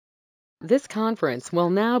This conference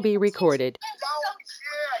will now be recorded.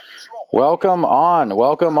 Welcome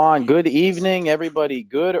on. Good evening, everybody.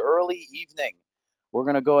 Good early evening. We're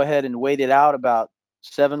going to go ahead and wait it out about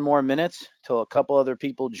 7 more minutes till a couple other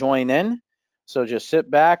people join in. So just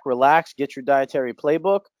sit back, relax, get your dietary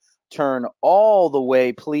playbook, turn all the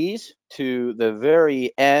way, please, to the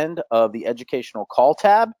very end of the educational call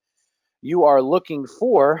tab. You are looking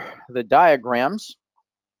for the diagrams.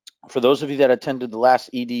 For those of you that attended the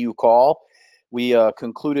last EDU call, we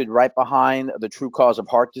concluded right behind the true cause of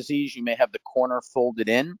heart disease. You may have the corner folded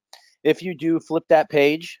in. If you do, flip that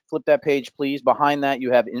page, please. Behind that,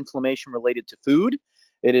 you have inflammation related to food.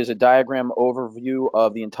 It is a diagram overview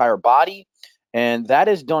of the entire body, and that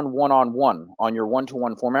is done one-on-one on your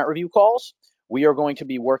one-to-one format review calls. We are going to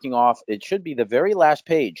be working off, it should be the very last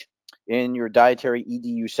page in your dietary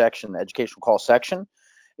EDU section, the educational call section.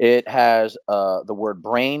 It has the word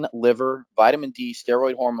brain, liver, vitamin D,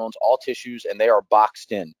 steroid hormones, all tissues, and they are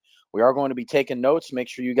boxed in. We are going to be taking notes. Make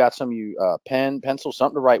sure you got some pen, pencil,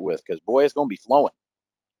 something to write with, because boy, it's going to be flowing.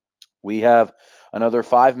 We have another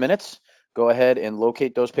 5 minutes. Go ahead and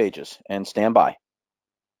locate those pages and stand by.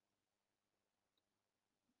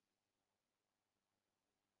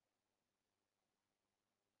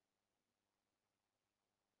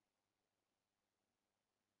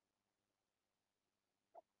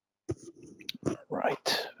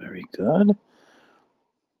 Right. Very good.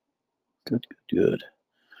 Good.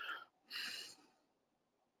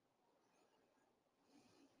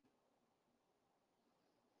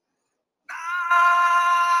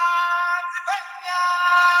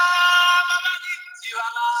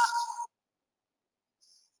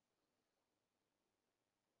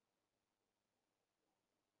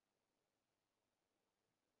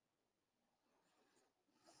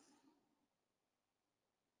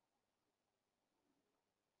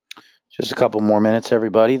 Just a couple more minutes,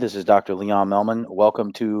 everybody. This is Dr. Leon Melman.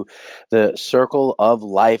 Welcome to the Circle of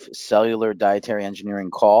Life Cellular Dietary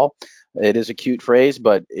Engineering call. It is a cute phrase,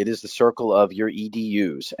 but it is the circle of your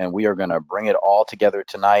EDUs, and we are going to bring it all together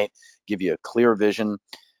tonight, give you a clear vision.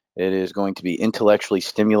 It is going to be intellectually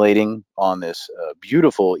stimulating on this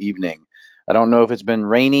beautiful evening. I don't know if it's been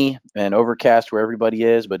rainy and overcast where everybody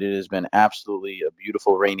is, but it has been absolutely a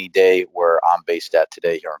beautiful rainy day where I'm based at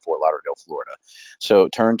today here in Fort Lauderdale, Florida. So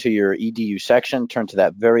turn to your EDU section, turn to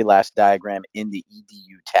that very last diagram in the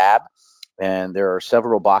EDU tab. And there are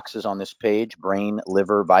several boxes on this page: brain,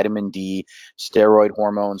 liver, vitamin D, steroid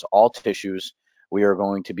hormones, all tissues. We are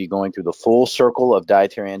going to be going through the full circle of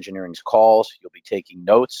dietary engineering's calls. You'll be taking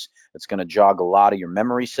notes. It's going to jog a lot of your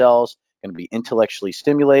memory cells, going to be intellectually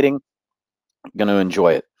stimulating. Going to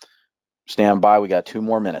enjoy it. Stand by. We got 2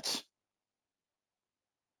 more minutes.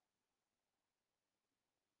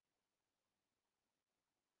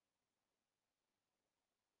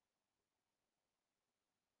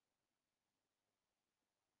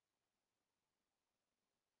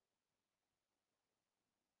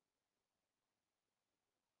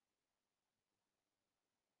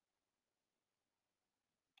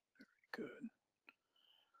 Good.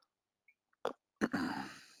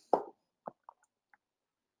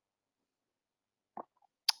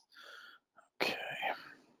 Okay.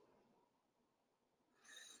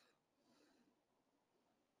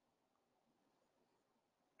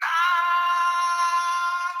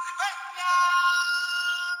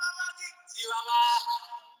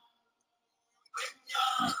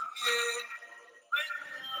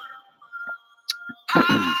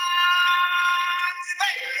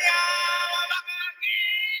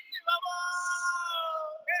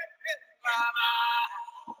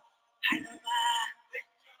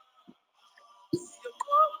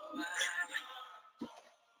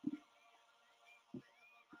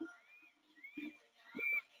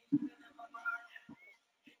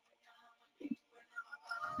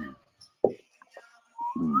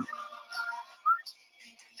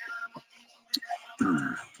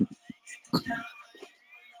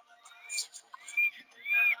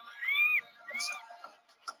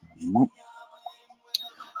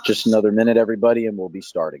 Just another minute, everybody, and we'll be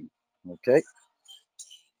starting. Okay.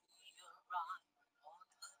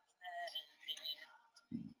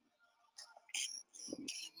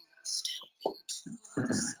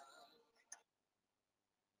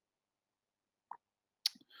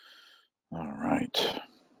 All right.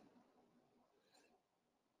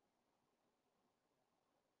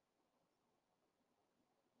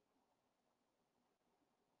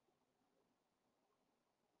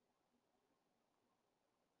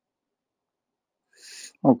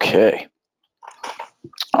 Okay.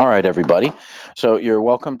 All right, everybody. So you're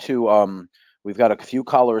welcome to, we've got a few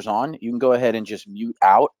callers on. You can go ahead and just mute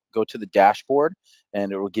out go to the dashboard,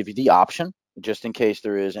 and it will give you the option, just in case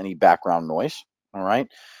there is any background noise. All right.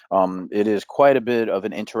 It is quite a bit of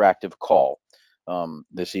an interactive call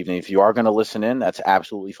this evening. If you are going to listen in, that's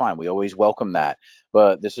absolutely fine. We always welcome that.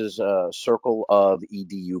 But this is a circle of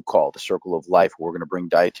EDU call, the circle of life. We're going to bring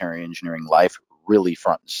dietary engineering life really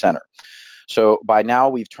front and center. So by now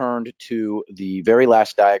we've turned to the very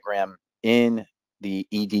last diagram in the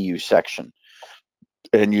EDU section,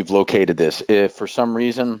 and you've located this. If for some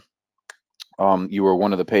reason you were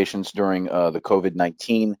one of the patients during the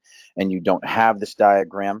COVID-19 and you don't have this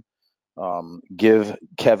diagram, give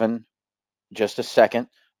Kevin just a second.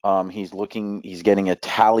 He's getting a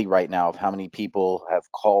tally right now of how many people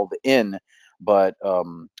have called in, but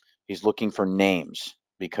he's looking for names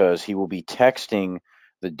because he will be texting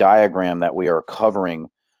the diagram that we are covering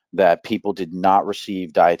that people did not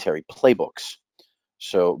receive dietary playbooks.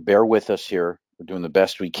 So bear with us here. We're doing the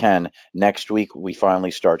best we can. Next week, we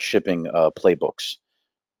finally start shipping playbooks.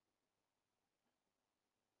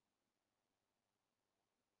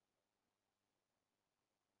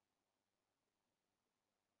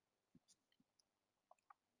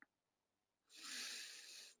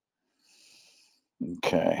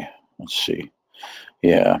 Okay, let's see.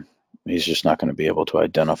 Yeah, he's just not going to be able to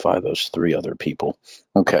identify those 3 other people.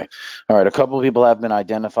 Okay. All right. A couple of people have been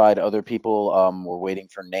identified. Other people, we're waiting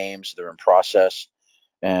for names. They're in process.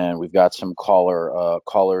 And we've got some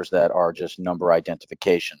callers that are just number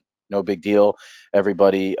identification. No big deal.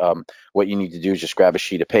 Everybody, what you need to do is just grab a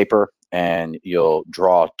sheet of paper and you'll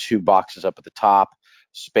draw 2 boxes up at the top,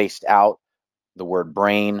 spaced out, the word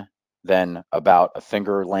brain, then about a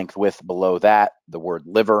finger length width below that, the word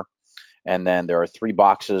liver. And then there are 3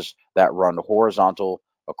 boxes that run horizontal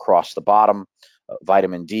across the bottom,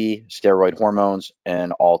 vitamin D, steroid hormones,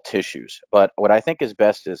 and all tissues. But what I think is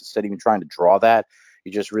best is instead of even trying to draw that,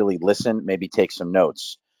 you just really listen, maybe take some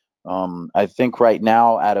notes. I think right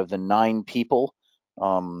now, out of the 9 people,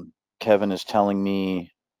 Kevin is telling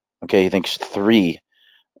me, okay, he thinks 3.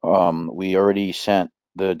 We already sent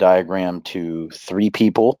the diagram to 3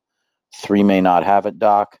 people. 3 may not have it,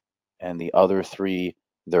 Doc, and the other 3,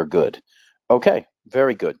 they're good. Okay,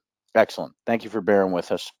 very good. Excellent. Thank you for bearing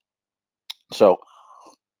with us. So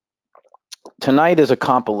tonight is a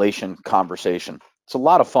compilation conversation. It's a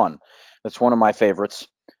lot of fun. That's one of my favorites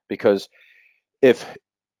because if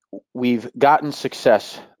we've gotten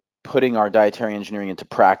success putting our dietary engineering into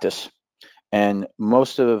practice, and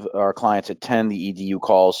most of our clients attend the EDU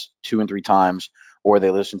calls 2 and 3 times, or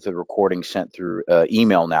they listen to the recording sent through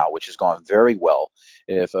email now, which has gone very well.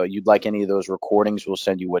 If you'd like any of those recordings, we'll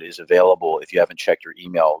send you what is available. If you haven't checked your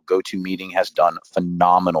email, GoToMeeting has done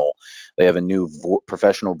phenomenal. They have a new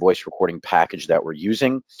professional voice recording package that we're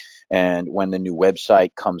using. And when the new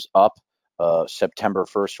website comes up, September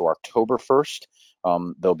 1st or October 1st,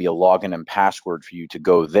 there'll be a login and password for you to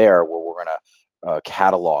go there where we're going to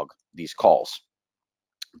catalog these calls.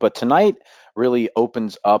 But tonight really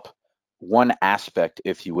opens up one aspect,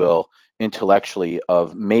 if you will, intellectually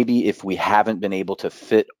of maybe if we haven't been able to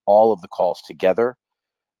fit all of the calls together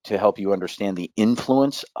to help you understand the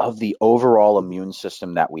influence of the overall immune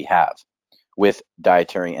system that we have with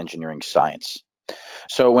dietary engineering science.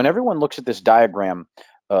 So when everyone looks at this diagram,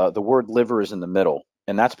 the word liver is in the middle,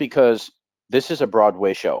 and that's because this is a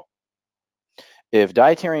Broadway show. If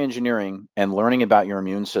dietary engineering and learning about your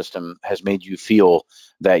immune system has made you feel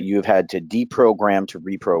that you've had to deprogram to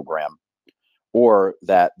reprogram, or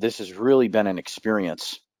that this has really been an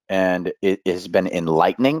experience and it has been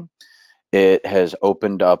enlightening, it has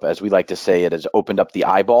opened up, as we like to say, it has opened up the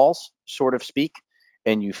eyeballs, so to speak,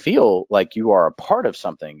 and you feel like you are a part of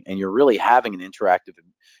something and you're really having an interactive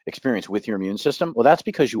experience with your immune system, well, that's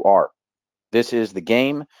because you are. This is the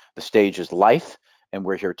game, the stage is life, and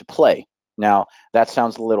we're here to play. Now, that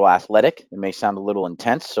sounds a little athletic. It may sound a little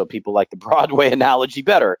intense, so people like the Broadway analogy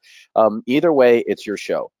better. Either way, it's your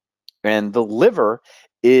show. And the liver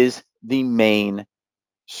is the main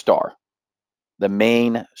star, the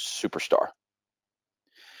main superstar.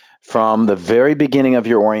 From the very beginning of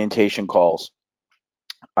your orientation calls,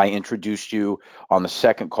 I introduced you on the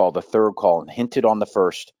second call, the third call, and hinted on the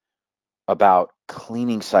first about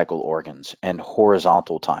cleaning cycle organs and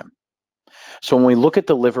horizontal time. So when we look at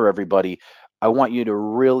the liver, everybody, I want you to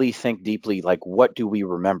really think deeply, like, what do we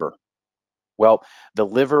remember? Well, the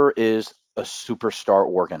liver is a superstar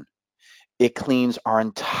organ. It cleans our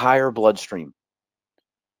entire bloodstream.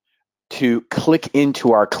 To click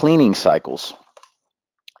into our cleaning cycles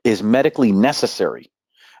is medically necessary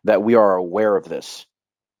that we are aware of this.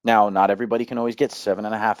 Now, not everybody can always get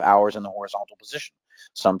 7.5 hours in the horizontal position.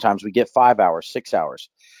 Sometimes we get 5 hours, 6 hours,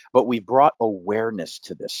 but we brought awareness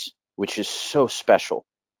to this, which is so special.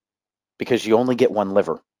 because you only get one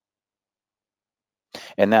liver.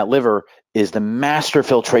 And that liver is the master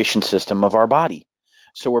filtration system of our body.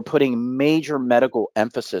 So we're putting major medical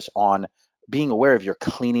emphasis on being aware of your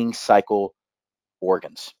cleaning cycle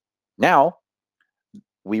organs. Now,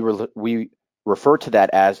 we refer to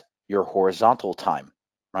that as your horizontal time,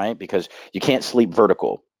 right? Because you can't sleep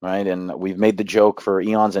vertical, right? And we've made the joke for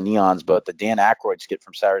eons and eons, but the Dan Aykroyd skit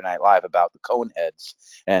from Saturday Night Live about the cone heads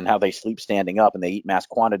and how they sleep standing up and they eat mass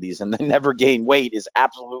quantities and they never gain weight is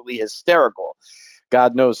absolutely hysterical.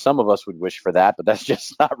 God knows some of us would wish for that, but that's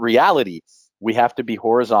just not reality. We have to be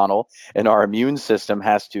horizontal, and our immune system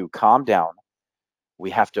has to calm down.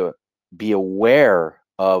 We have to be aware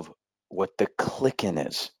of what the click-in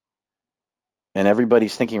is. And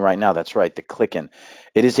everybody's thinking right now, that's right, the click-in.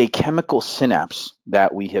 It is a chemical synapse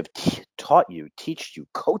that we have taught you, teached you,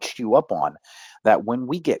 coached you up on, that when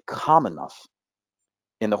we get calm enough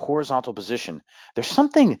in the horizontal position, there's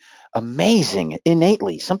something amazing,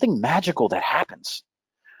 innately, something magical that happens.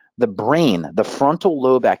 The brain, the frontal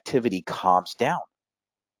lobe activity calms down.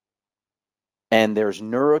 And there's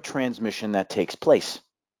neurotransmission that takes place.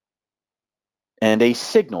 And a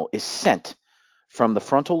signal is sent from the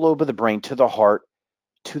frontal lobe of the brain to the heart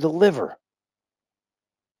to the liver.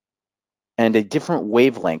 And a different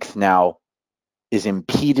wavelength now is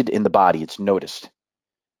impeded in the body. It's noticed.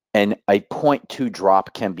 And a 0.2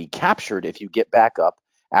 drop can be captured if you get back up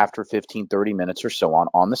after 15, 30 minutes or so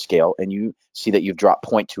on the scale, and you see that you've dropped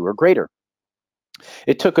 0.2 or greater.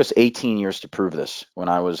 It took us 18 years to prove this. When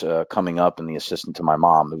I was coming up and the assistant to my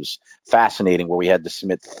mom, it was fascinating, where we had to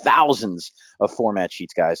submit thousands of format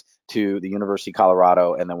sheets, guys, to the University of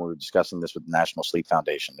Colorado, and then we were discussing this with the National Sleep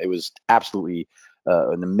Foundation. It was absolutely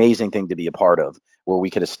an amazing thing to be a part of, where we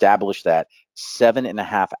could establish that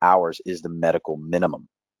 7.5 hours is the medical minimum.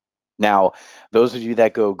 Now, those of you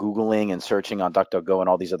that go Googling and searching on DuckDuckGo and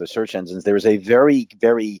all these other search engines, there's a very,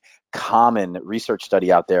 very common research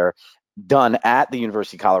study out there done at the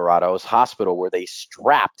University of Colorado's hospital, where they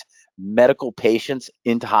strapped medical patients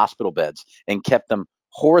into hospital beds and kept them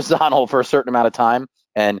horizontal for a certain amount of time.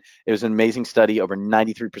 And it was an amazing study. Over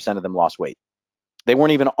 93% of them lost weight. They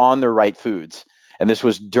weren't even on their right foods. And this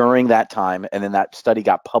was during that time. And then that study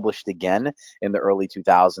got published again in the early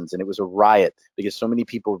 2000s. And it was a riot because so many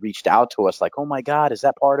people reached out to us like, oh my God, is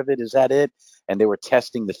that part of it? Is that it? And they were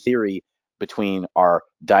testing the theory between our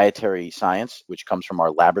dietary science, which comes from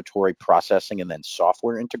our laboratory processing and then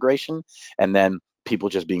software integration, and then people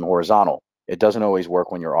just being horizontal. It doesn't always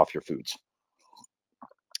work when you're off your foods.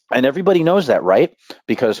 And everybody knows that, right?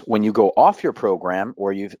 Because when you go off your program,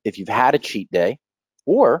 or if you've had a cheat day,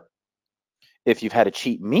 or if you've had a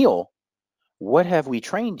cheat meal, what have we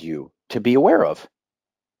trained you to be aware of?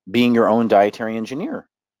 Being your own dietary engineer.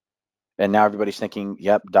 And now everybody's thinking,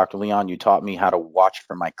 yep, Dr. Leon, you taught me how to watch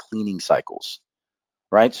for my cleaning cycles,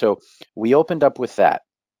 right? So we opened up with that.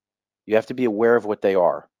 You have to be aware of what they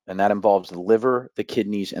are. And that involves the liver, the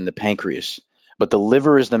kidneys, and the pancreas. But the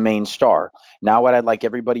liver is the main star. Now, what I'd like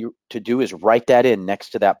everybody to do is write that in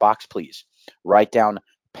next to that box, please. Write down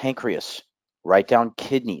pancreas, write down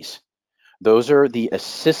kidneys. Those are the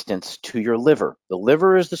assistants to your liver. The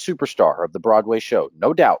liver is the superstar of the Broadway show,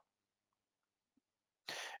 no doubt.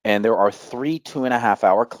 And there are 3 2.5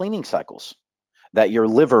 hour cleaning cycles that your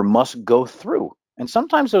liver must go through. And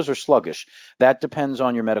sometimes those are sluggish. That depends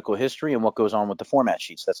on your medical history and what goes on with the format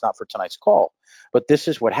sheets. That's not for tonight's call. But this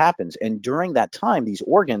is what happens. And during that time, these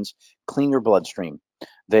organs clean your bloodstream.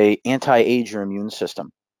 They anti-age your immune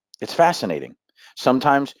system. It's fascinating.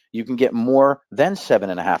 Sometimes you can get more than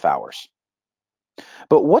 7.5 hours.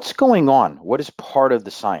 But what's going on? What is part of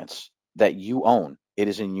the science that you own? It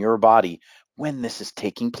is in your body when this is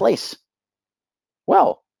taking place.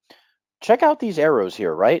 Well, check out these arrows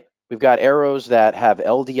here, right? We've got arrows that have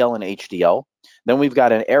LDL and HDL. Then we've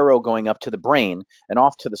got an arrow going up to the brain, and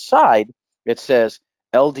off to the side, it says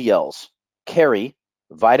LDLs carry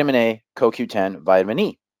vitamin A, CoQ10, vitamin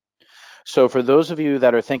E. So for those of you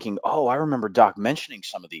that are thinking, oh, I remember Doc mentioning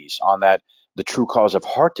some of these on that The True Cause of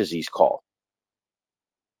Heart Disease call.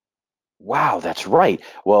 Wow, that's right.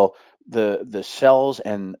 Well, the cells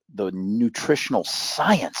and the nutritional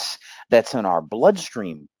science that's in our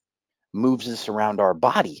bloodstream moves this around our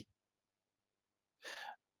body.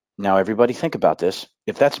 Now, everybody think about this.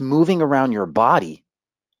 If that's moving around your body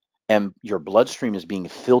and your bloodstream is being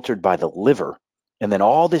filtered by the liver, and then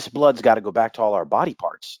all this blood's got to go back to all our body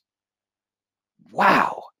parts.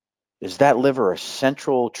 Wow. Is that liver a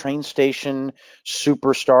central train station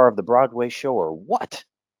superstar of the Broadway show or what?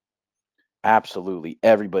 Absolutely.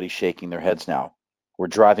 Everybody's shaking their heads now. We're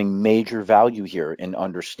driving major value here in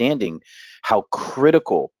understanding how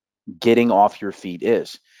critical getting off your feet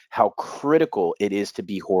is. how critical it is to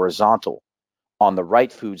be horizontal on the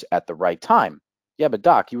right foods at the right time. Yeah, but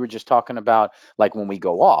Doc, you were just talking about like when we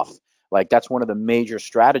go off, like that's one of the major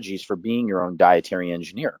strategies for being your own dietary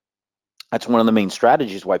engineer. That's one of the main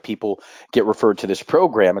strategies why people get referred to this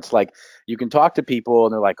program. It's like you can talk to people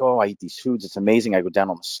and they're like, oh, I eat these foods. It's amazing. I go down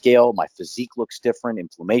on the scale. My physique looks different.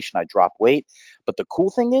 Inflammation. I drop weight. But the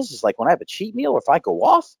cool thing is like when I have a cheat meal, or if I go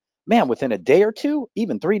off, man, within a day or two,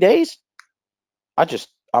 even 3 days,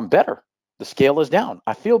 I'm better. The scale is down.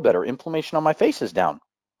 I feel better. Inflammation on my face is down.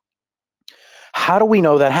 How do we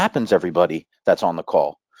know that happens, everybody that's on the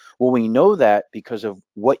call? Well, we know that because of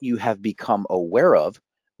what you have become aware of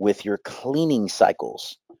with your cleaning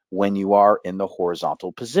cycles when you are in the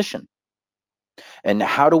horizontal position. And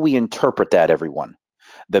how do we interpret that, everyone?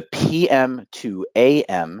 The PM to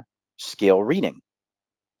AM scale reading.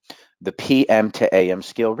 The PM to AM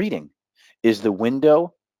scale reading is the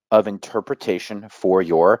window of interpretation for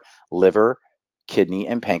your liver, kidney,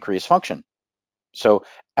 and pancreas function. So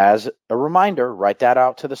as a reminder, write that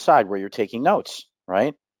out to the side where you're taking notes,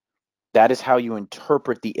 right? That is how you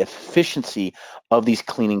interpret the efficiency of these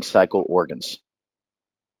cleaning cycle organs.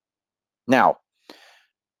 Now,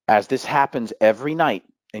 as this happens every night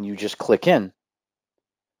and you just click in,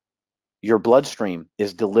 your bloodstream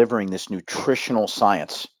is delivering this nutritional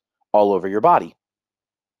science all over your body.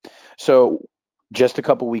 So just a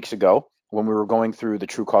couple weeks ago, when we were going through the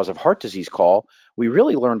true cause of heart disease call, we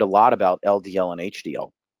really learned a lot about LDL and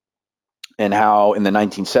HDL and how in the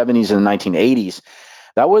 1970s and the 1980s,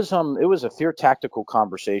 that was it was a fear tactical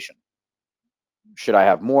conversation. Should I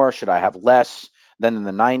have more? Should I have less? Then in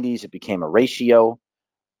the 90s, it became a ratio.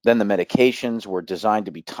 Then the medications were designed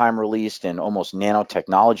to be time released and almost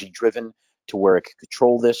nanotechnology driven to where it could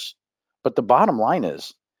control this. But the bottom line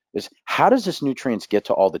is how does this nutrients get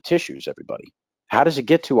to all the tissues, everybody? How does it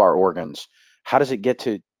get to our organs? How does it get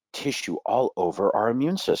to tissue all over our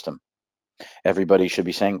immune system? Everybody should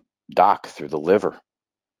be saying, Doc, through the liver,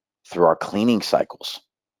 through our cleaning cycles.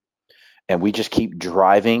 And we just keep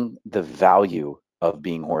driving the value of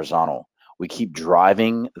being horizontal. We keep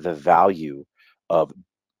driving the value of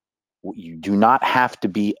you do not have to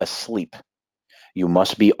be asleep. You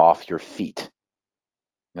must be off your feet.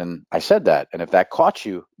 And I said that. And if that caught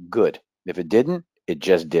you, good. If it didn't, it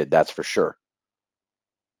just did. That's for sure.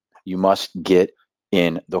 You must get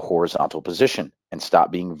in the horizontal position and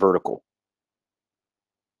stop being vertical.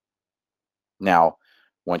 Now,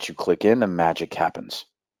 once you click in, the magic happens.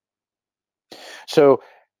 So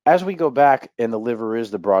as we go back, and the liver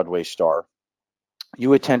is the Broadway star,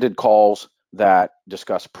 you attended calls that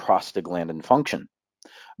discuss prostaglandin function.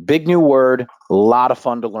 Big new word, a lot of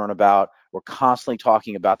fun to learn about. We're constantly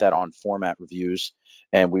talking about that on format reviews,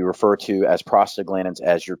 and we refer to as prostaglandins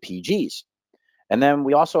as your PGs. And then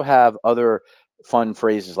we also have other fun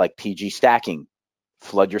phrases like PG stacking,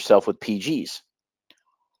 flood yourself with PGs.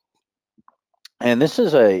 And this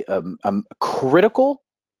is a critical,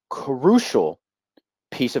 crucial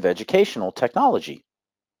piece of educational technology.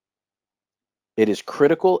 It is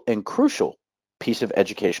critical and crucial piece of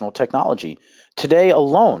educational technology. Today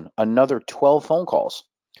alone, another 12 phone calls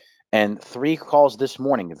and 3 calls this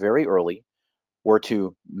morning, very early, were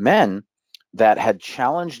to men that had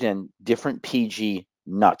challenged in different PG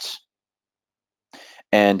nuts.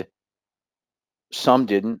 And some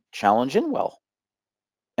didn't challenge in well.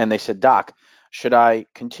 And they said, Doc, should I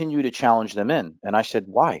continue to challenge them in? And I said,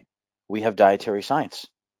 why? We have dietary science.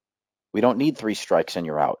 We don't need 3 strikes and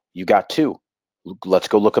you're out. You got 2. Let's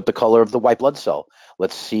go look up the color of the white blood cell.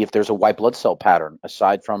 Let's see if there's a white blood cell pattern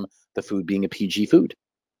aside from the food being a PG food.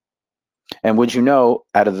 And would you know,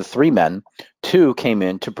 out of the 3 men, 2 came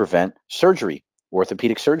in to prevent surgery,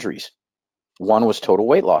 orthopedic surgeries. 1 was total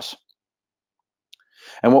weight loss.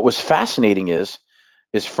 And what was fascinating is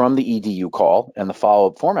from the EDU call and the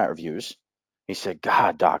follow-up format reviews, he said,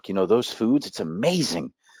 God, Doc, you know, those foods, it's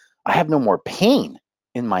amazing. I have no more pain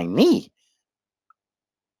in my knee.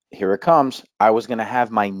 Here it comes. I was going to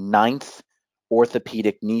have my 9th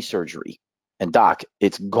orthopedic knee surgery. And Doc,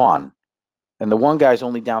 it's gone. And the one guy's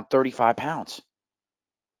only down 35 pounds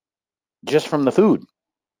just from the food.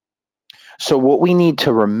 So what we need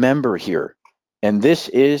to remember here, and this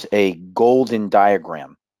is a golden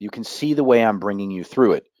diagram. You can see the way I'm bringing you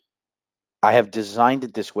through it. I have designed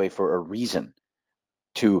it this way for a reason,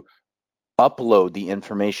 to upload the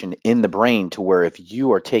information in the brain to where if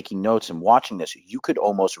you are taking notes and watching this, you could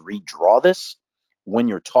almost redraw this when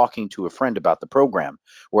you're talking to a friend about the program,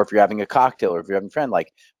 or if you're having a cocktail, or if you're having a friend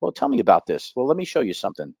like, well, tell me about this. Well, let me show you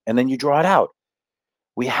something. And then you draw it out.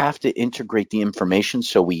 We have to integrate the information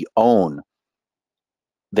so we own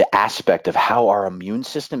the aspect of how our immune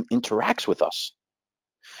system interacts with us.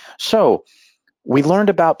 So we learned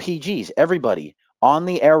about PGs. Everybody on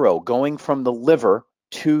the arrow going from the liver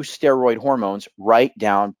to steroid hormones, write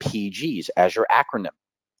down PGs as your acronym.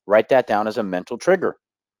 Write that down as a mental trigger.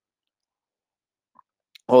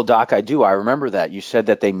 Well, Doc, I do. I remember that. You said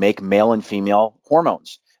that they make male and female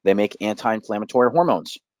hormones. They make anti-inflammatory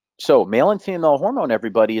hormones. So male and female hormone,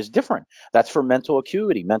 everybody, is different. That's for mental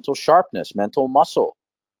acuity, mental sharpness, mental muscle,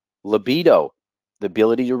 libido, the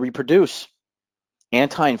ability to reproduce.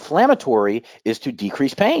 Anti-inflammatory is to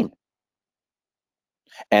decrease pain.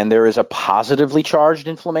 And there is a positively charged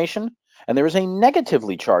inflammation, and there is a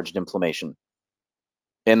negatively charged inflammation.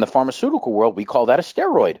 In the pharmaceutical world, we call that a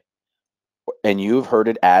steroid, and you've heard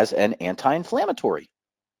it as an anti-inflammatory.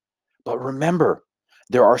 But remember,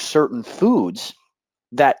 there are certain foods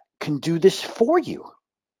that can do this for you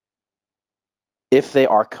if they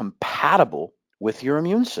are compatible with your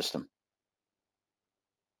immune system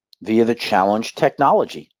via the challenge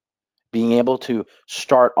technology, being able to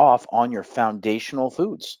start off on your foundational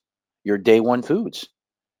foods, your day one foods,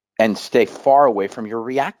 and stay far away from your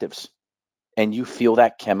reactives. And you feel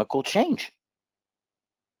that chemical change.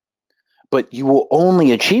 But you will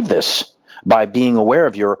only achieve this by being aware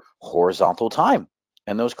of your horizontal time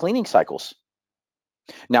and those cleaning cycles.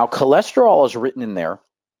 Now, cholesterol is written in there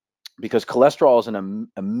because cholesterol is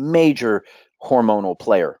a major hormonal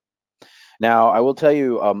player. Now, I will tell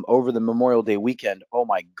you, over the Memorial Day weekend, oh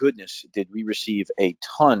my goodness, did we receive a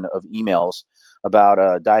ton of emails about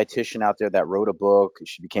a dietitian out there that wrote a book.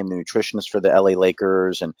 She became the nutritionist for the LA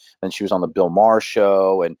Lakers, and then she was on the Bill Maher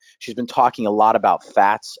show, and she's been talking a lot about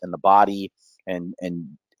fats and the body and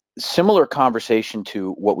similar conversation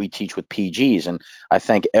to what we teach with PGs. And I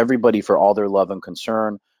thank everybody for all their love and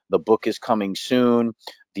concern. The book is coming soon.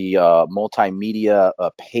 The multimedia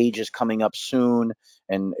page is coming up soon.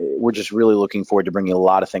 And we're just really looking forward to bringing a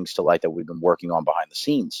lot of things to light that we've been working on behind the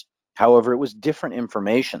scenes. However, it was different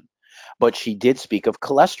information. But she did speak of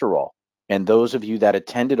cholesterol. And those of you that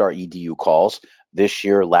attended our EDU calls this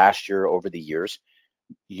year, last year, over the years,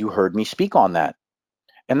 you heard me speak on that.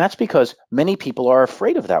 And that's because many people are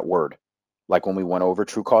afraid of that word, like when we went over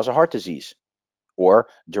true cause of heart disease or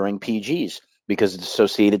during PGs, because it's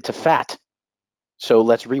associated to fat. So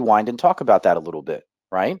let's rewind and talk about that a little bit,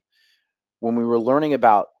 right? When we were learning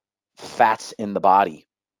about fats in the body,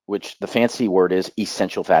 which the fancy word is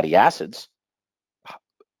essential fatty acids,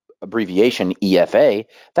 abbreviation EFA,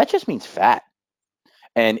 that just means fat.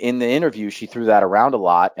 And in the interview, she threw that around a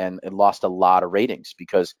lot and it lost a lot of ratings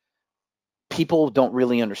because people don't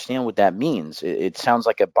really understand what that means. It sounds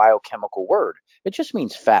like a biochemical word. It just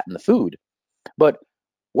means fat in the food. But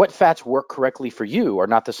what fats work correctly for you are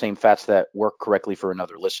not the same fats that work correctly for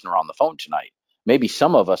another listener on the phone tonight. Maybe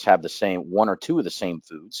some of us have the same one or two of the same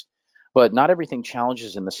foods, but not everything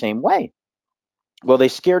challenges in the same way. Well, they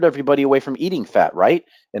scared everybody away from eating fat, right?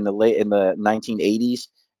 In the 1980s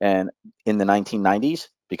and in the 1990s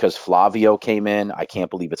because Flavio came in. I can't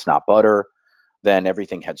believe it's not butter. Then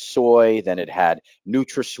everything had soy. Then it had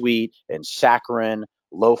NutraSweet and saccharin,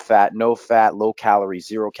 low fat, no fat, low calorie,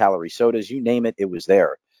 0 calorie sodas. You name it, it was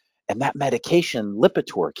there. And that medication,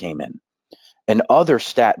 Lipitor, came in, and other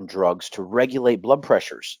statin drugs to regulate blood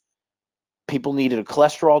pressures. People needed a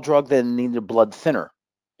cholesterol drug, then needed a blood thinner.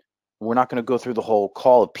 We're not going to go through the whole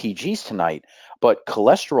call of PGs tonight, but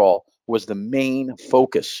cholesterol was the main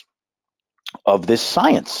focus of this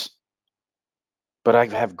science. But I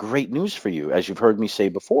have great news for you, as you've heard me say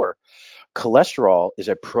before. Cholesterol is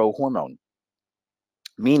a pro-hormone,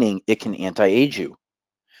 meaning it can anti-age you.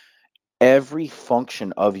 Every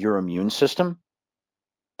function of your immune system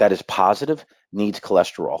that is positive needs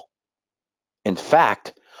cholesterol. In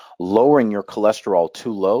fact, lowering your cholesterol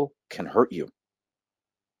too low can hurt you.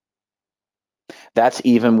 That's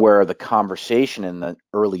even where the conversation in the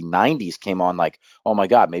early 90s came on like, oh my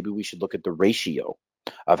God, maybe we should look at the ratio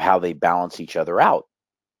of how they balance each other out.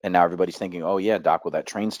 And now everybody's thinking, oh yeah, Doc, well, that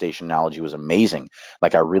train station analogy was amazing.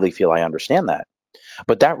 Like, I really feel I understand that.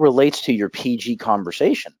 But that relates to your PG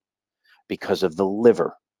conversation because of the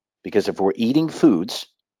liver. Because if we're eating foods,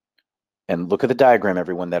 and look at the diagram,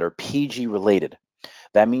 everyone, that are PG related,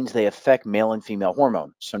 that means they affect male and female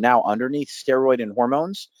hormone. So now underneath steroid and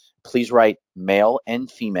hormones, please write male and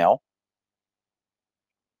female.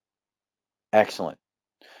 Excellent.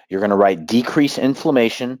 You're going to write decrease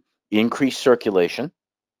inflammation, increase circulation,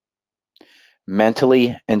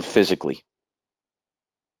 mentally and physically.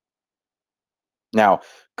 Now,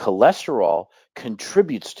 cholesterol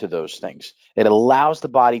contributes to those things. It allows the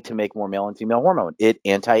body to make more male and female hormone. It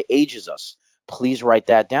anti-ages us. Please write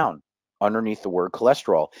that down underneath the word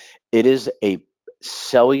cholesterol. It is a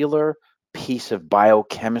cellular piece of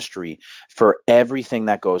biochemistry for everything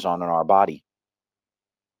that goes on in our body.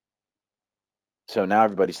 So now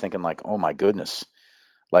everybody's thinking like, oh my goodness,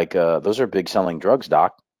 like those are big selling drugs,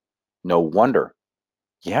 doc. No wonder.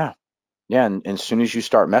 Yeah. Yeah. And as soon as you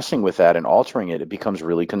start messing with that and altering it, it becomes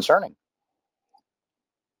really concerning.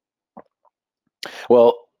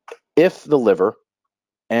 Well, if the liver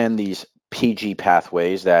and these PG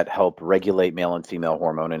pathways that help regulate male and female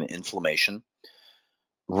hormone and inflammation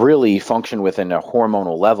really function within a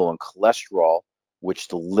hormonal level, and cholesterol, which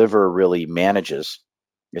the liver really manages,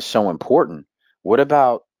 is so important. What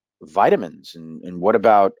about vitamins, and what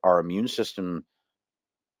about our immune system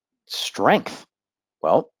strength?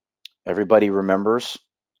 Well, everybody remembers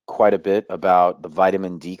quite a bit about the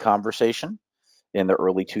vitamin D conversation in the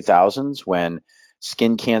early 2000s when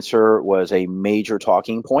skin cancer was a major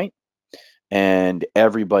talking point and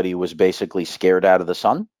everybody was basically scared out of the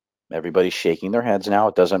sun. Everybody's shaking their heads now.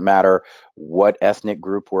 It doesn't matter what ethnic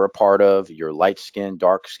group we're a part of, you're light skin,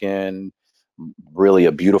 dark skin, really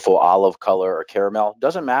a beautiful olive color or caramel,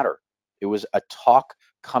 doesn't matter. It was a talk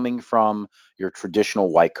coming from your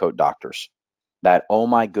traditional white coat doctors that, oh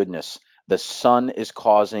my goodness, the sun is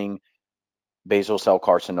causing basal cell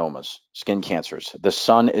carcinomas, skin cancers. The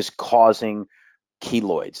sun is causing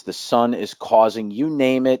keloids. The sun is causing, you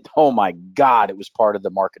name it. Oh my God, it was part of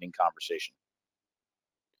the marketing conversation.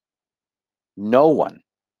 No one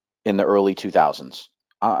in the early 2000s,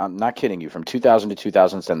 I'm not kidding you, from 2000 to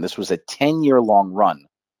 2010, this was a 10-year long run,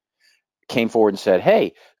 came forward and said,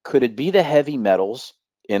 hey, could it be the heavy metals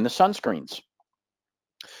in the sunscreens?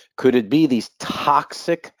 Could it be these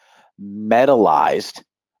toxic metallized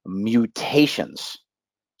mutations?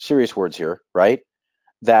 Serious words here, right?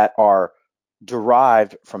 That are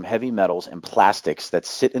derived from heavy metals and plastics that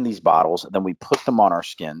sit in these bottles. Then we put them on our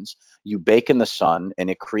skins. You bake in the sun,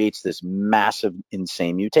 and it creates this massive,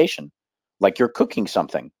 insane mutation, like you're cooking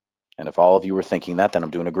something. And if all of you were thinking that, then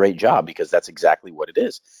I'm doing a great job, because that's exactly what it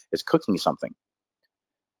is. It's cooking something.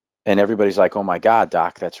 And everybody's like, oh my God,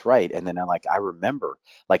 doc, that's right. And then I remember,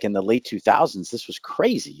 like in the late 2000s, this was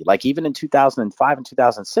crazy. Like even in 2005 and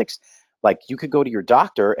 2006, like you could go to your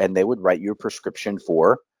doctor and they would write you a prescription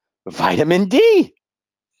for vitamin D.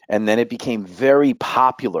 And then it became very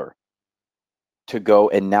popular to go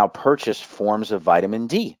and now purchase forms of vitamin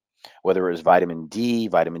D, whether it was vitamin D,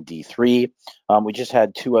 vitamin D3. We just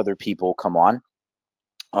had two other people come on.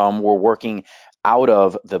 We're working out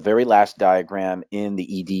of the very last diagram in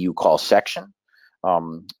the EDU-Call section.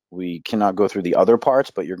 We cannot go through the other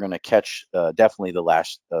parts, but you're going to catch definitely the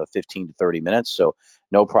last 15 to 30 minutes. So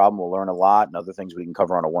no problem. We'll learn a lot and other things we can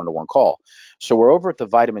cover on a one-to-one call. So we're over at the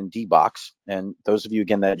vitamin D box. And those of you,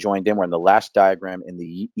 again, that joined in, we're in the last diagram in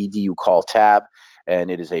the EDU-Call tab. And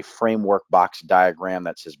it is a framework box diagram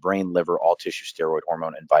that says brain, liver, all tissue, steroid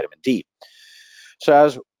hormone, and vitamin D. So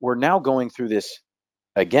as we're now going through this,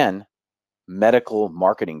 again, medical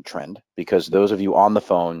marketing trend, because those of you on the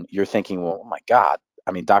phone, you're thinking, well, oh my God,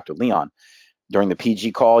 I mean, Dr. Leon, during the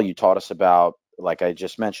PG call, you taught us about, like I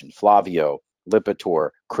just mentioned, Flavio, Lipitor,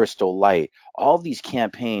 Crystal Light, all these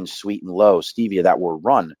campaigns, Sweet and Low, Stevia, that were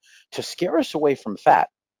run to scare us away from fat.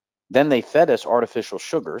 Then they fed us artificial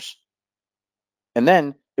sugars, and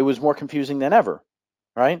then it was more confusing than ever,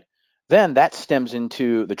 right? Then that stems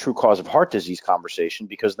into the true cause of heart disease conversation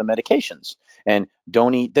because of the medications, and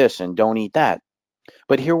don't eat this and don't eat that.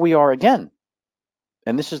 But here we are again.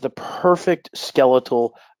 And this is the perfect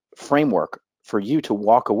skeletal framework for you to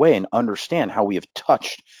walk away and understand how we have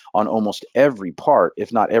touched on almost every part,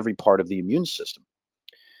 if not every part of the immune system.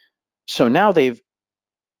 So now they've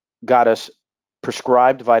got us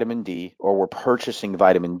prescribed vitamin D, or we're purchasing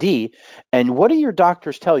vitamin D. And what do your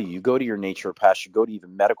doctors tell you? You go to your naturopaths, you go to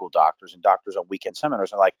even medical doctors, and doctors on weekend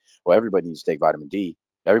seminars are like, well, everybody needs to take vitamin D.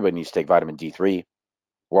 Everybody needs to take vitamin D3.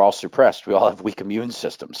 We're all suppressed. We all have weak immune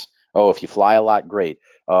systems. Oh, if you fly a lot, great.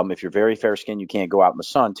 If you're very fair skinned, you can't go out in the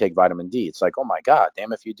sun, take vitamin D. It's like, oh my God,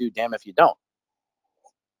 damn if you do, damn if you don't.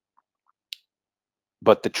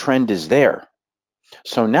 But the trend is there.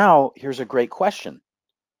 So now here's a great question.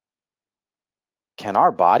 Can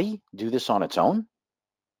our body do this on its own?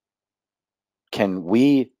 Can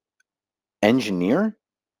we engineer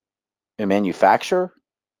and manufacture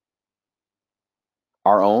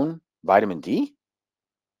our own vitamin D?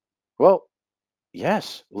 Well,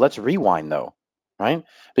 yes. Let's rewind though, right?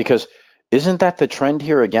 Because isn't that the trend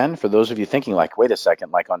here again? For those of you thinking like, wait a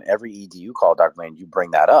second, like on every EDU call, Dr. Lane, you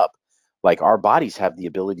bring that up. Like our bodies have the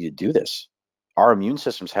ability to do this. Our immune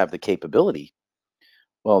systems have the capability.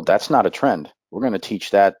 Well, that's not a trend. We're going to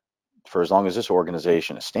teach that for as long as this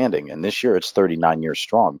organization is standing. And this year it's 39 years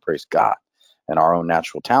strong, praise God, and our own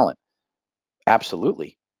natural talent.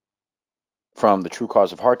 Absolutely. from the true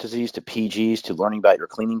cause of heart disease to PGs to learning about your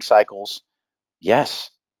cleaning cycles. Yes,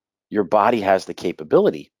 your body has the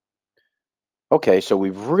capability. Okay, so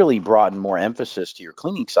we've really brought more emphasis to your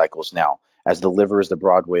cleaning cycles now, as the liver is the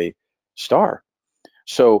Broadway star.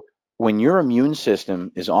 So when your immune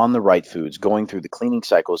system is on the right foods, going through the cleaning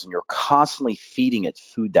cycles, and you're constantly feeding it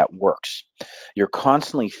food that works, you're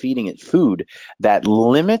constantly feeding it food that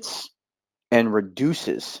limits and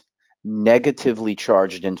reduces negatively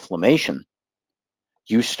charged inflammation,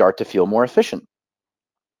 you start to feel more efficient.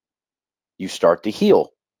 You start to heal.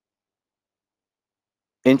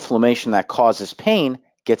 Inflammation that causes pain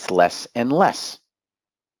gets less and less.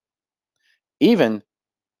 Even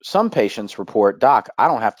some patients report, Doc, I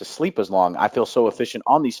don't have to sleep as long. I feel so efficient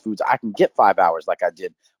on these foods. I can get 5 hours like I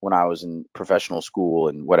did when I was in professional school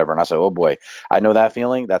and whatever. And I said, oh boy, I know that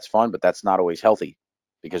feeling. That's fun, but that's not always healthy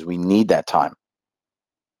because we need that time.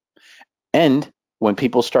 And when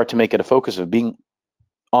people start to make it a focus of being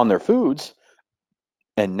on their foods,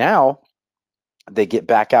 and now they get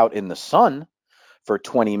back out in the sun for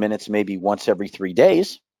 20 minutes, maybe once every 3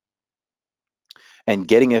 days, and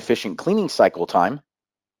getting efficient cleaning cycle time,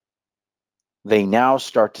 they now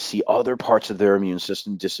start to see other parts of their immune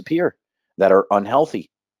system disappear that are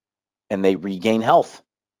unhealthy, and they regain health.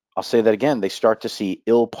 I'll say that again. They start to see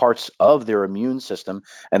ill parts of their immune system,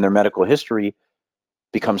 and their medical history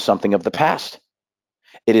becomes something of the past.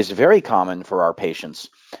 It is very common for our patients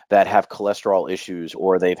that have cholesterol issues,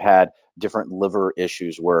 or they've had different liver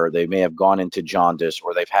issues where they may have gone into jaundice,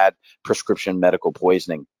 or they've had prescription medical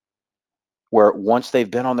poisoning, where once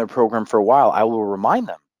they've been on their program for a while, I will remind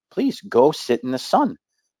them, please go sit in the sun.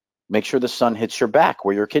 Make sure the sun hits your back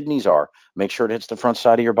where your kidneys are. Make sure it hits the front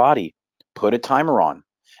side of your body. Put a timer on.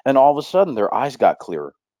 And all of a sudden, their eyes got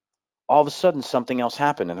clearer. All of a sudden, something else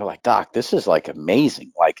happened. And they're like, Doc, this is like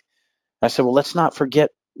amazing. Like, I said, well, let's not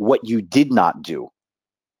forget what you did not do.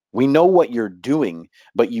 We know what you're doing,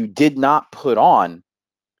 but you did not put on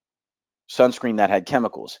sunscreen that had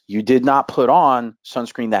chemicals. You did not put on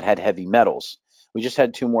sunscreen that had heavy metals. We just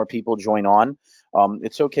had 2 more people join on.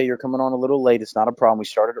 It's okay. You're coming on a little late. It's not a problem. We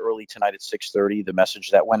started early tonight at 6:30. The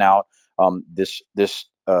message that went out. This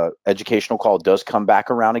educational call does come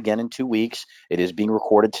back around again in 2 weeks. It is being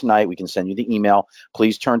recorded tonight. We can send you the email.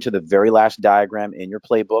 Please turn to the very last diagram in your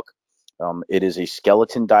playbook. It is a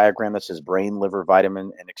skeleton diagram that says brain, liver,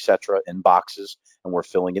 vitamin, and etc. in boxes, and we're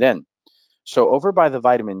filling it in. So over by the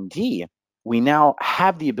vitamin D, we now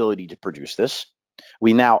have the ability to produce this.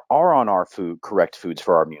 We now are on our correct foods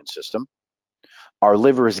for our immune system. Our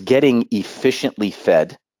liver is getting efficiently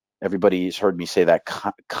fed. Everybody's heard me say that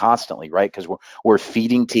constantly, right? Because we're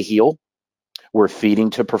feeding to heal, we're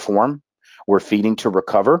feeding to perform, we're feeding to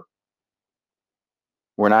recover.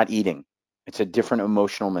 We're not eating. It's a different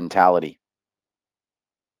emotional mentality.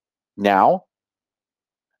 Now,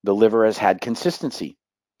 the liver has had consistency.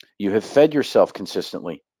 You have fed yourself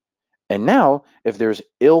consistently. And now, if there's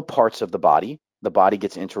ill parts of the body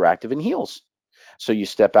gets interactive and heals. So you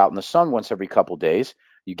step out in the sun once every couple of days,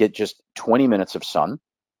 you get just 20 minutes of sun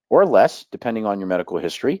or less, depending on your medical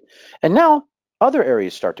history. And now other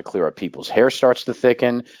areas start to clear up. People's hair starts to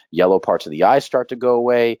thicken, yellow parts of the eyes start to go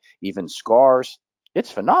away, even scars.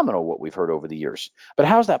 It's phenomenal what we've heard over the years. But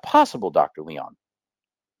how's that possible, Dr. Leon?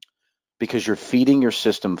 Because you're feeding your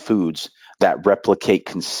system foods that replicate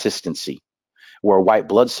consistency, where white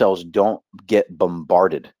blood cells don't get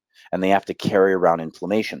bombarded and they have to carry around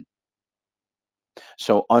inflammation.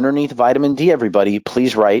 So underneath vitamin D, everybody,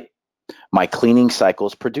 please write, my cleaning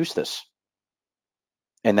cycles produce this.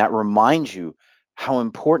 And that reminds you how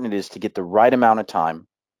important it is to get the right amount of time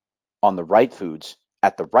on the right foods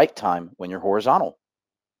at the right time when you're horizontal.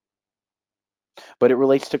 But it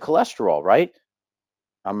relates to cholesterol, right?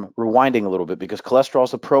 I'm rewinding a little bit because cholesterol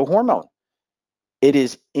is a pro-hormone. It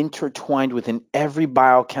is intertwined within every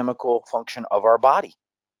biochemical function of our body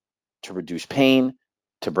to reduce pain,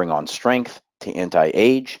 to bring on strength, to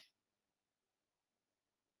anti-age.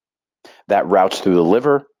 That routes through the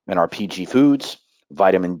liver and our PG foods.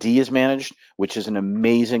 Vitamin D is managed, which is an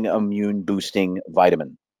amazing immune boosting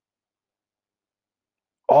vitamin.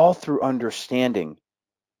 All through understanding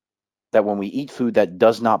that when we eat food that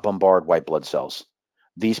does not bombard white blood cells,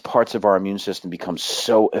 these parts of our immune system become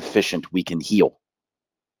so efficient we can heal.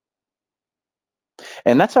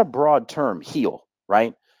 And that's a broad term, heal,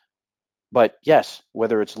 right? But yes,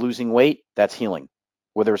 whether it's losing weight, that's healing.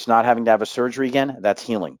 Whether it's not having to have a surgery again, that's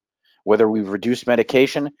healing. Whether we've reduced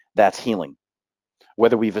medication, that's healing.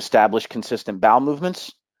 Whether we've established consistent bowel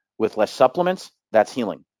movements with less supplements, that's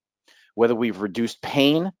healing. Whether we've reduced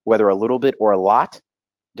pain, whether a little bit or a lot,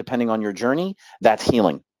 depending on your journey, that's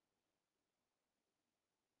healing.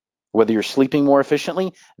 Whether you're sleeping more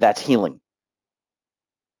efficiently, that's healing.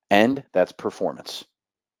 And that's performance.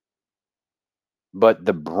 But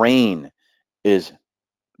the brain is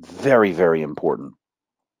very, very important.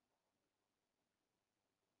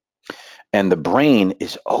 And the brain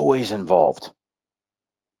is always involved.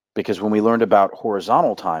 Because when we learned about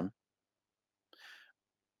horizontal time,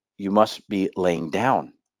 you must be laying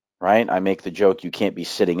down, right? I make the joke, you can't be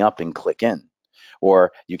sitting up and click in,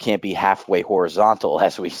 or you can't be halfway horizontal,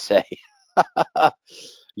 as we say.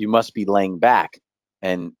 You must be laying back.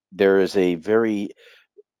 And there is a very,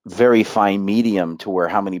 very fine medium to where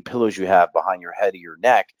how many pillows you have behind your head or your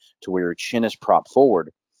neck to where your chin is propped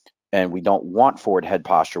forward. And we don't want forward head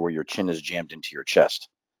posture where your chin is jammed into your chest.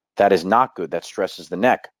 That is not good. That stresses the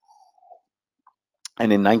neck.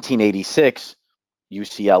 And in 1986,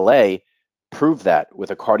 UCLA proved that with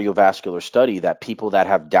a cardiovascular study that people that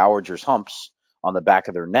have Dowager's humps on the back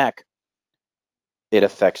of their neck, it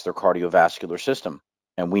affects their cardiovascular system.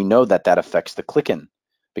 And we know that that affects the click-in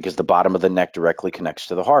because the bottom of the neck directly connects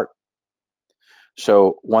to the heart.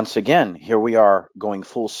 So once again, here we are going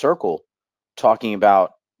full circle talking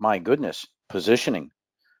about, my goodness, positioning,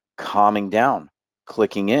 calming down,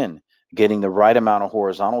 clicking in, getting the right amount of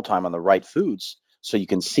horizontal time on the right foods so you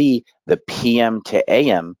can see the PM to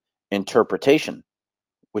AM interpretation,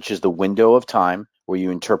 which is the window of time where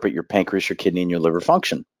you interpret your pancreas, your kidney, and your liver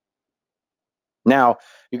function. Now,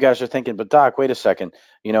 you guys are thinking, but Doc, wait a second.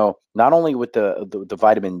 Not only with the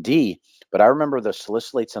vitamin D, but I remember the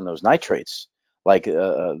salicylates and those nitrates. Like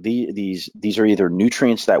these are either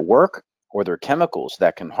nutrients that work or they're chemicals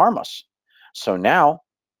that can harm us. So now,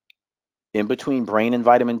 in between brain and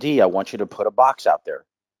vitamin D, I want you to put a box out there,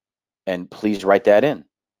 and please write that in.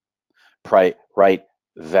 Write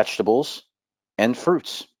vegetables and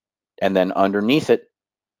fruits, and then underneath it,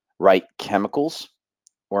 write chemicals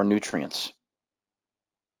or nutrients.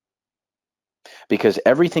 Because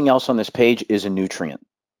everything else on this page is a nutrient.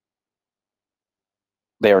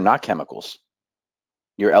 They are not chemicals.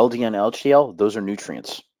 Your LDL, HDL, those are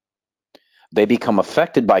nutrients. They become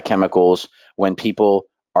affected by chemicals when people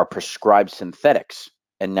are prescribed synthetics,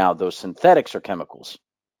 and now those synthetics are chemicals.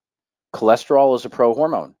 Cholesterol is a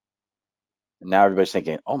prohormone. And now everybody's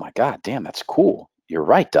thinking, oh my God, damn, that's cool. You're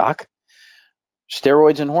right, Doc.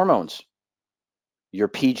 Steroids and hormones, your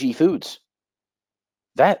PG foods.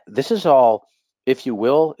 This is all, if you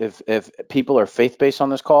will, if people are faith-based on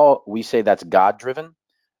this call, we say that's God-driven.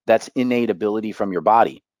 That's innate ability from your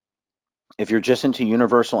body. If you're just into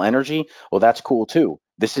universal energy, well, that's cool too.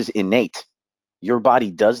 This is innate. Your body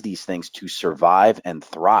does these things to survive and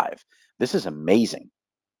thrive. This is amazing.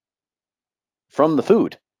 From the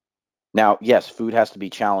food. Now, yes, food has to be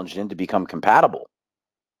challenged in to become compatible,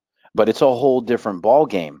 but it's a whole different ball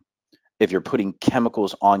game if you're putting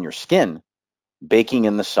chemicals on your skin, baking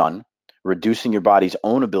in the sun, reducing your body's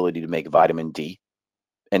own ability to make vitamin D,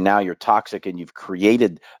 and now you're toxic and you've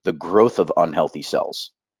created the growth of unhealthy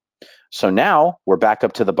cells. So now we're back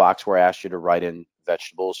up to the box where I asked you to write in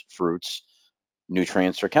vegetables, fruits,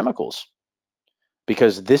 nutrients, or chemicals.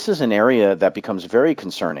 Because this is an area that becomes very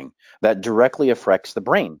concerning that directly affects the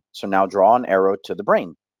brain. So now draw an arrow to the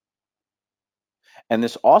brain. And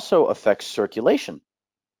this also affects circulation,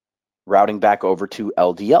 routing back over to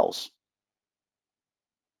LDLs.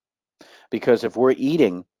 Because if we're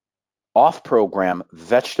eating off-program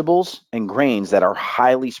vegetables and grains that are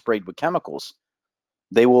highly sprayed with chemicals,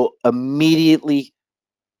 they will immediately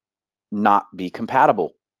not be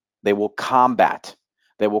compatible. They will combat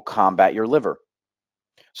your liver.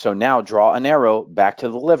 So now draw an arrow back to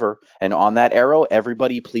the liver, and on that arrow,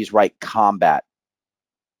 everybody please write combat.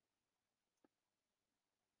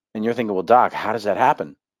 And you're thinking, well, Doc, how does that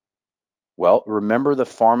happen? Well, remember the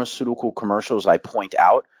pharmaceutical commercials I point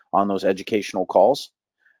out on those educational calls,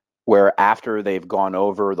 where after they've gone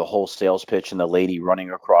over the whole sales pitch and the lady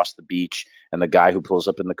running across the beach and the guy who pulls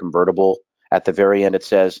up in the convertible, at the very end it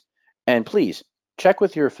says, and please check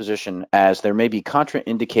with your physician as there may be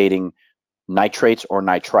contraindicating nitrates or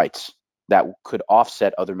nitrites that could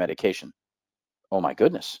offset other medication. Oh my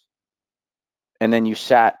goodness. And then you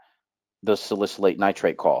sat the salicylate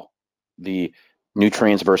nitrate call, the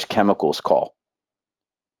nutrients versus chemicals call.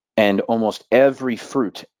 And almost every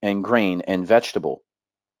fruit and grain and vegetable,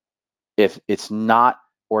 if it's not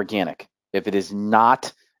organic, if it is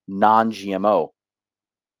not non-GMO,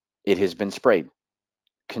 it has been sprayed.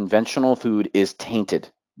 Conventional food is tainted.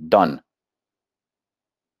 Done.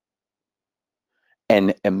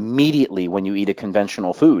 And immediately when you eat a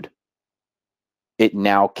conventional food, it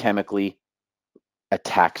now chemically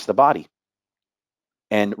attacks the body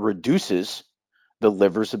and reduces the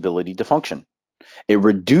liver's ability to function. It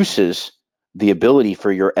reduces the ability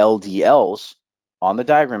for your LDLs on the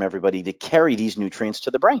diagram, everybody, to carry these nutrients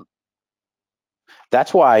to the brain.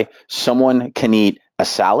 That's why someone can eat a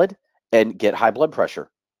salad and get high blood pressure.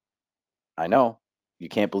 I know, you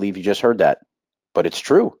can't believe you just heard that, but it's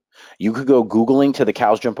true. You could go Googling to the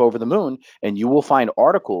cows jump over the moon, and you will find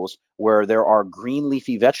articles where there are green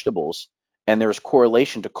leafy vegetables and there's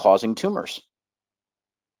correlation to causing tumors.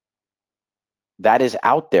 That is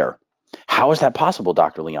out there. How is that possible,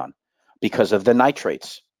 Dr. Leon? Because of the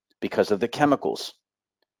nitrates, because of the chemicals.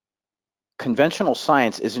 Conventional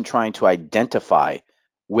science isn't trying to identify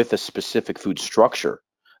with a specific food structure.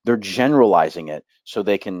 They're generalizing it so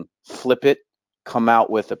they can flip it, come out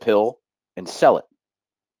with a pill, and sell it.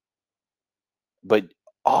 But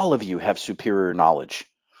all of you have superior knowledge.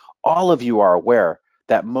 All of you are aware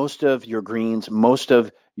that most of your greens, most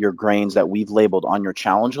of your grains that we've labeled on your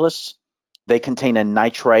challenge lists, they contain a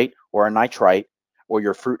nitrite, or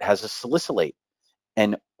your fruit has a salicylate.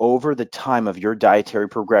 And over the time of your dietary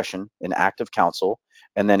progression in active counsel,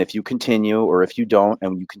 and then if you continue or if you don't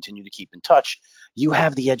and you continue to keep in touch, you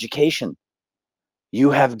have the education. You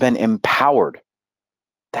have been empowered.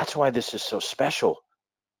 That's why this is so special.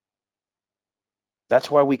 That's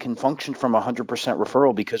why we can function from 100%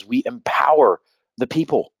 referral, because we empower the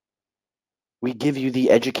people. We give you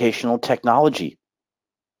the educational technology.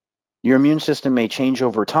 Your immune system may change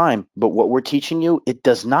over time, but what we're teaching you, it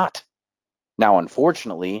does not. Now,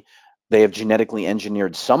 unfortunately, they have genetically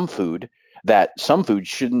engineered some food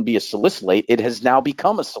shouldn't be a salicylate. It has now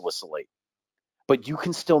become a salicylate. But you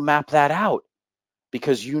can still map that out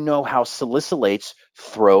because you know how salicylates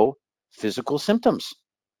throw physical symptoms,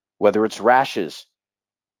 whether it's rashes,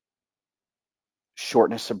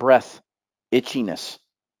 shortness of breath, itchiness.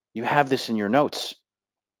 You have this in your notes.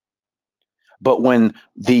 But when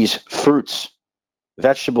these fruits,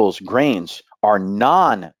 vegetables, grains are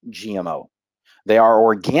non-GMO, they are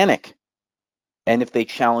organic, and if they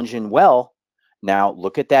challenge in well, now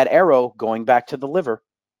look at that arrow going back to the liver,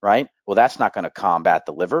 right? Well, that's not going to combat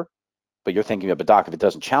the liver, but you're thinking, but doc, if it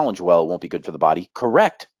doesn't challenge well, it won't be good for the body.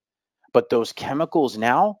 Correct. But those chemicals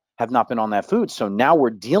now have not been on that food. So now we're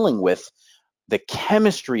dealing with the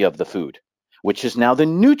chemistry of the food, which is now the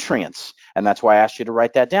nutrients. And that's why I asked you to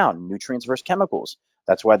write that down, nutrients versus chemicals.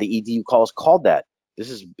 That's why the EDU-Calls called that. This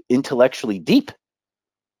is intellectually deep.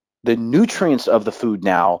 The nutrients of the food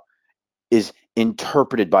now is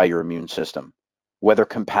interpreted by your immune system, whether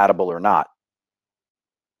compatible or not.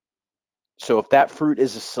 So if that fruit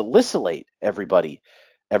is a salicylate, everybody's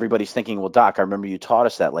thinking, well, doc, I remember you taught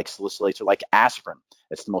us that, like salicylates are like aspirin.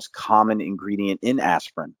 It's the most common ingredient in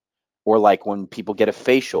aspirin. Or like when people get a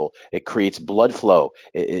facial, it creates blood flow.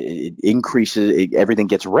 It increases, everything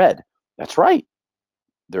gets red. That's right.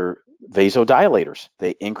 They're vasodilators.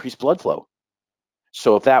 They increase blood flow.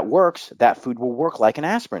 So if that works, that food will work like an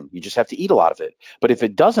aspirin. You just have to eat a lot of it. But if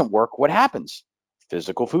it doesn't work, what happens?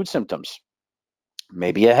 Physical food symptoms,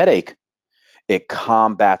 maybe a headache. It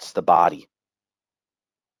combats the body.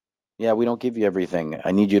 Yeah, we don't give you everything.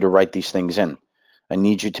 I need you to write these things in. I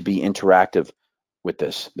need you to be interactive with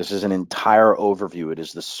this. This is an entire overview. It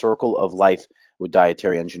is the circle of life with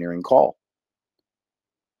dietary engineering call.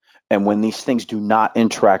 And when these things do not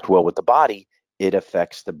interact well with the body, it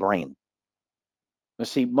affects the brain. Now,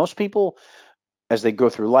 see, most people, as they go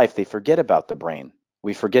through life, they forget about the brain.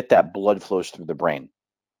 We forget that blood flows through the brain.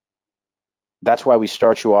 That's why we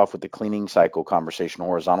start you off with the cleaning cycle conversation,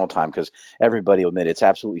 horizontal time, because everybody will admit it's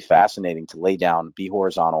absolutely fascinating to lay down, be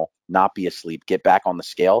horizontal, not be asleep, get back on the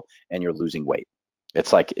scale, and you're losing weight.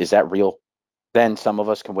 It's like, is that real? Then some of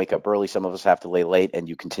us can wake up early, some of us have to lay late, and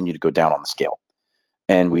you continue to go down on the scale.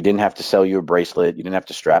 And we didn't have to sell you a bracelet. You didn't have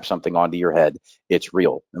to strap something onto your head. It's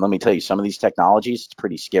real. And let me tell you, some of these technologies, it's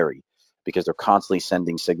pretty scary because they're constantly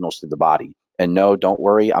sending signals to the body. And no, don't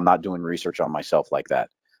worry, I'm not doing research on myself like that.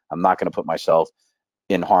 I'm not going to put myself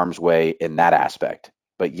in harm's way in that aspect.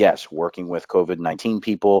 But yes, working with COVID-19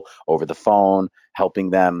 people over the phone, helping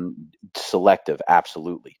them, selective,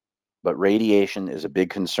 absolutely. But radiation is a big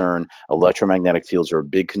concern. Electromagnetic fields are a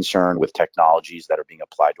big concern with technologies that are being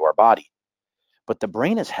applied to our body. But the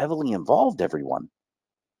brain is heavily involved, everyone.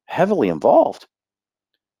 Heavily involved.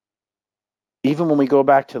 Even when we go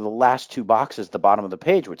back to the last two boxes, the bottom of the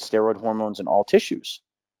page, with steroid hormones in all tissues.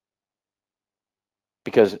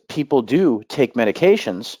 Because people do take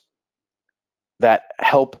medications that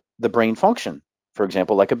help the brain function. For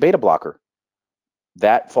example, like a beta blocker.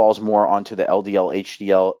 That falls more onto the LDL,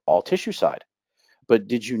 HDL, all tissue side. But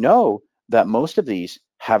did you know that most of these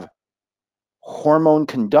have hormone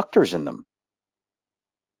conductors in them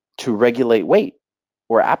to regulate weight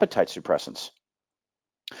or appetite suppressants?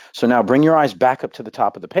 So now bring your eyes back up to the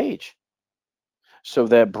top of the page. So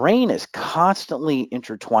the brain is constantly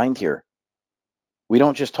intertwined here. We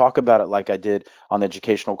don't just talk about it like I did on the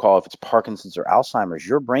educational call. If it's Parkinson's or Alzheimer's,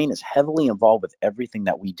 your brain is heavily involved with everything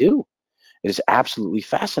that we do. It is absolutely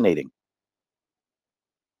fascinating.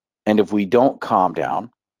 And if we don't calm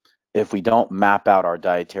down, if we don't map out our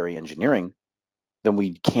dietary engineering, then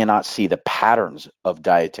we cannot see the patterns of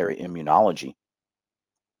dietary immunology.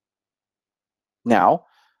 Now,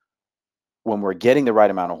 when we're getting the right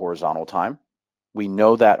amount of horizontal time, we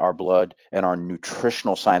know that our blood and our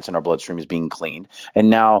nutritional science in our bloodstream is being cleaned. And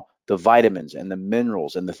now the vitamins and the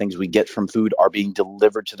minerals and the things we get from food are being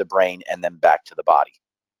delivered to the brain and then back to the body.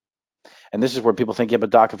 And this is where people think, yeah, but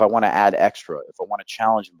doc, if I want to add extra, if I want to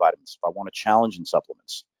challenge in vitamins, if I want to challenge in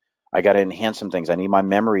supplements, I got to enhance some things. I need my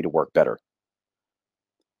memory to work better.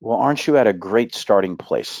 Well, aren't you at a great starting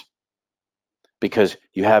place? Because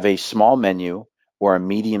you have a small menu or a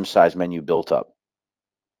medium-sized menu built up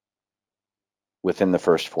within the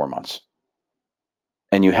first 4 months.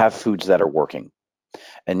 And you have foods that are working.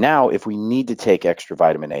 And now, if we need to take extra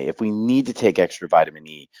vitamin A, if we need to take extra vitamin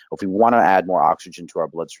E, if we want to add more oxygen to our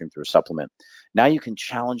bloodstream through a supplement, now you can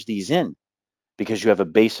challenge these in because you have a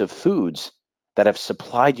base of foods that have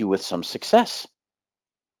supplied you with some success.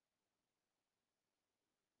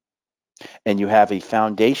 And you have a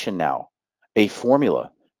foundation now, a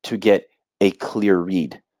formula to get a clear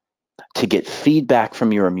read, to get feedback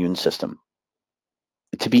from your immune system,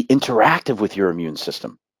 to be interactive with your immune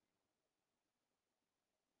system.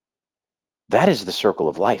 That is the circle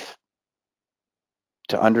of life.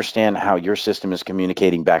 To understand how your system is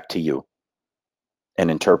communicating back to you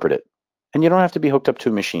and interpret it. And you don't have to be hooked up to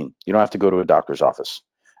a machine. You don't have to go to a doctor's office.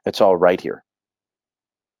 It's all right here.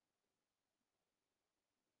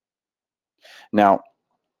 Now,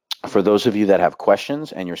 for those of you that have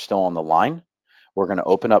questions and you're still on the line, we're going to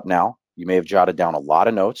open up now. You may have jotted down a lot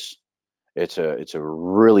of notes. It's a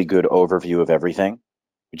really good overview of everything.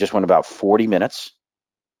 We just went about 40 minutes.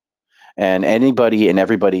 And anybody and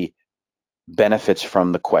everybody benefits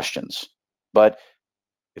from the questions. But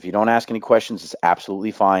if you don't ask any questions, it's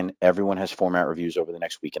absolutely fine. Everyone has format reviews over the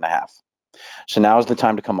next week and a half. So now is the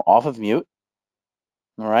time to come off of mute.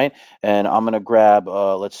 All right. And I'm going to grab,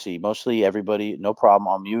 let's see, mostly everybody, no problem,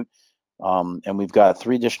 on mute. And we've got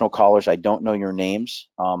 3 additional callers. I don't know your names.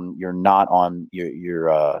 You're not on,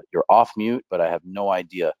 you're off mute, but I have no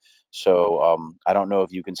idea. So I don't know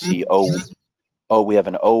if you can see, we have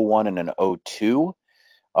an 01 and an 02.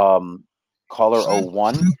 Caller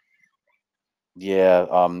 01.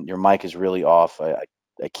 Yeah, your mic is really off. I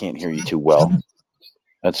can't hear you too well.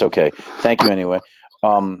 That's okay. Thank you anyway.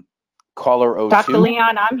 Caller 02. Dr.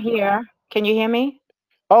 Leon, I'm here. Can you hear me?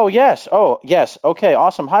 Oh, yes. Oh, yes. Okay,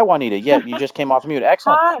 awesome. Hi, Juanita. Yeah, you just came off mute.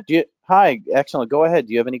 Excellent. Hi. Hi, excellent. Go ahead.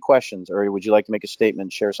 Do you have any questions, or would you like to make a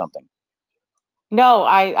statement, share something? No,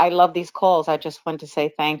 I love these calls. I just want to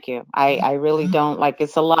say thank you. I really don't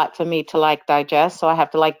it's a lot for me to digest. So I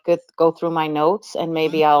have to go through my notes, and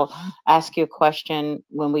maybe I'll ask you a question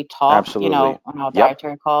when we talk, Absolutely. on our Yep.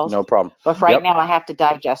 dietary calls. No problem. But for right Yep. now, I have to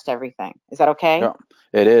digest everything. Is that okay? Yeah,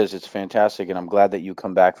 it is. It's fantastic, and I'm glad that you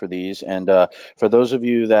come back for these. And for those of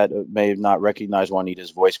you that may not recognize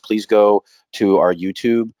Juanita's voice, please go to our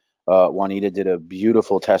YouTube. Juanita did a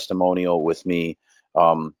beautiful testimonial with me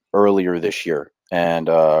earlier this year, and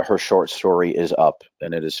her short story is up,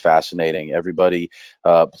 and it is fascinating. Everybody,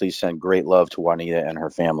 please send great love to Juanita and her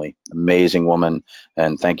family. Amazing woman,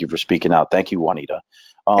 and thank you for speaking out. Thank you, Juanita.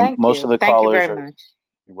 Thank Most you. of the Thank you callers very are. much.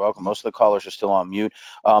 You're welcome. Most of the callers are still on mute.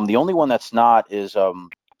 The only one that's not is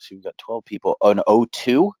see, we've got 12 people. An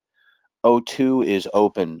 02. 02 is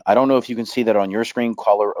open. I don't know if you can see that on your screen,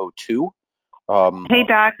 caller 02. Hey,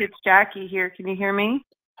 Doc, it's Jackie here. Can you hear me?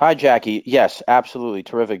 Hi, Jackie. Yes, absolutely.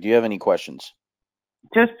 Terrific. Do you have any questions?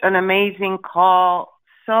 Just an amazing call.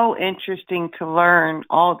 So interesting to learn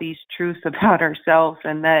all these truths about ourselves,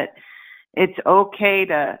 and that it's okay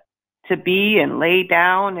to be and lay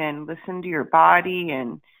down and listen to your body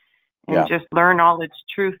and Yeah. just learn all its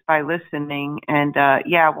truth by listening. And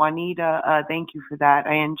Juanita, thank you for that.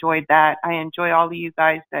 I enjoyed that. I enjoy all of you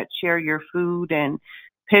guys that share your food and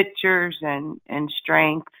pictures and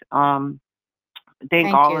strength.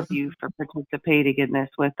 Thank all of you for participating in this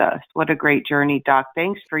with us. What a great journey, Doc.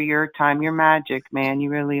 Thanks for your time. You're magic, man.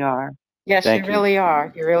 You really are. Yes, Thank you you. really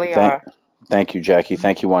are. You really are. Thank you, Jackie.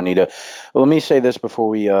 Thank you, Juanita. Well, let me say this before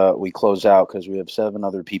we close out, because we have 7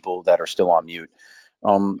 other people that are still on mute.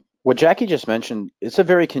 What Jackie just mentioned, it's a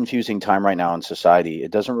very confusing time right now in society.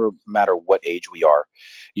 It doesn't matter what age we are.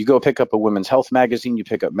 You go pick up a women's health magazine, you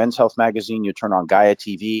pick up men's health magazine, you turn on Gaia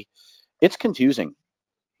TV. It's confusing.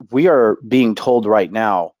 We are being told right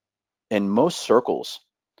now in most circles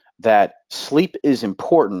that sleep is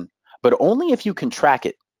important, but only if you can track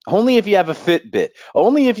it. Only if you have a Fitbit.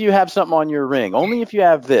 Only if you have something on your ring. Only if you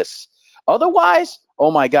have this. Otherwise, oh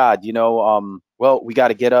my God, well, we got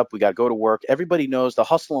to get up. We got to go to work. Everybody knows the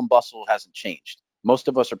hustle and bustle hasn't changed. Most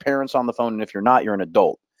of us are parents on the phone, and if you're not, you're an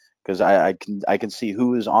adult, because I can see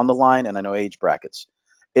who is on the line, and I know age brackets,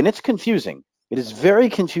 and it's confusing. It is very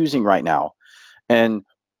confusing right now, and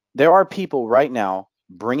there are people right now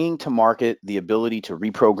bringing to market the ability to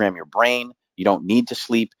reprogram your brain. You don't need to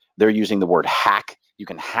sleep. They're using the word hack. You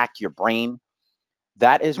can hack your brain.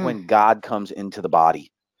 That is when God comes into the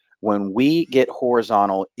body. When we get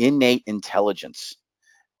horizontal, innate intelligence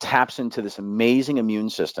taps into this amazing immune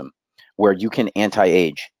system where you can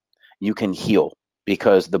anti-age, you can heal,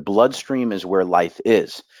 because the bloodstream is where life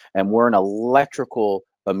is. And we're an electrical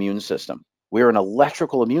immune system. We're an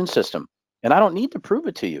electrical immune system. And I don't need to prove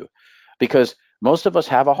it to you, because most of us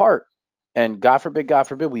have a heart. And God forbid,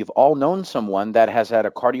 we've all known someone that has had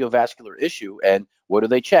a cardiovascular issue. And what do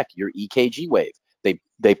they check? Your EKG wave.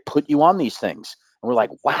 They put you on these things. And we're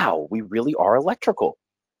like, wow, we really are electrical.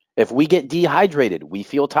 If we get dehydrated, we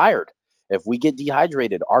feel tired. If we get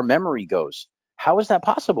dehydrated, our memory goes. How is that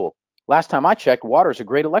possible? Last time I checked, water is a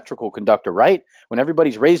great electrical conductor, right? When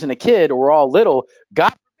everybody's raising a kid or we're all little, God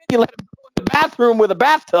forbid you let them go in the bathroom with a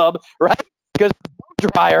bathtub, right? Because the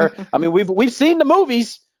dryer. I mean, we've seen the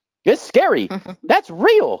movies. It's scary. That's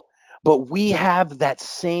real. But we have that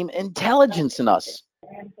same intelligence in us.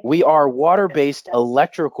 We are water-based,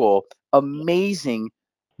 electrical, amazing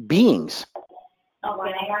beings.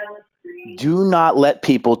 Do not let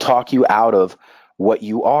people talk you out of what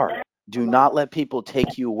you are. Do not let people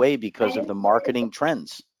take you away because of the marketing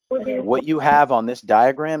trends. What you have on this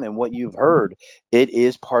diagram and what you've heard, it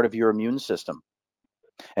is part of your immune system.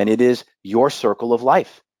 And it is your circle of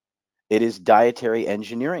life. It is dietary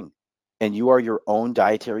engineering. And you are your own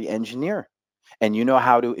dietary engineer. And you know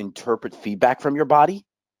how to interpret feedback from your body.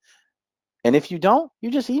 And if you don't,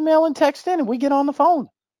 you just email and text in and we get on the phone.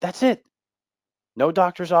 That's it. No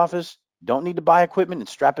doctor's office. Don't need to buy equipment and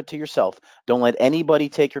strap it to yourself. Don't let anybody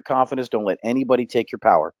take your confidence. Don't let anybody take your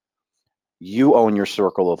power. You own your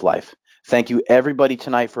circle of life. Thank you, everybody,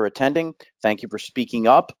 tonight for attending. Thank you for speaking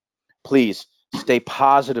up. Please stay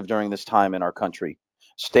positive during this time in our country.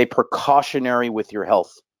 Stay precautionary with your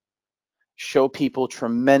health. Show people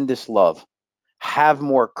tremendous love. Have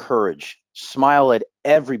more courage. Smile at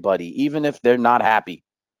everybody, even if they're not happy.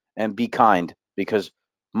 And be kind, because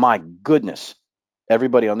my goodness,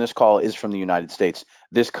 everybody on this call is from the United States.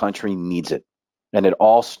 This country needs it. And it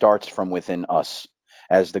all starts from within us.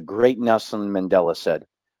 As the great Nelson Mandela said,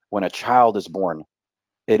 when a child is born,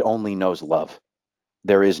 it only knows love.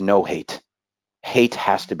 There is no hate. Hate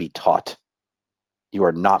has to be taught. You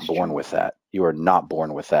are not born with that. You are not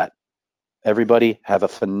born with that. Everybody have a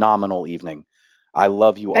phenomenal evening. I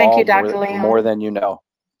love you Thank all you, Dr. more Leon. than you know.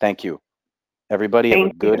 Thank you. Everybody have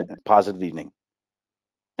a good, positive evening.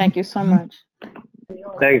 Thank you so much.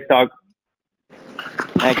 Thanks, Doc.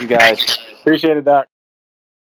 Thank you, guys. Appreciate it, Doc.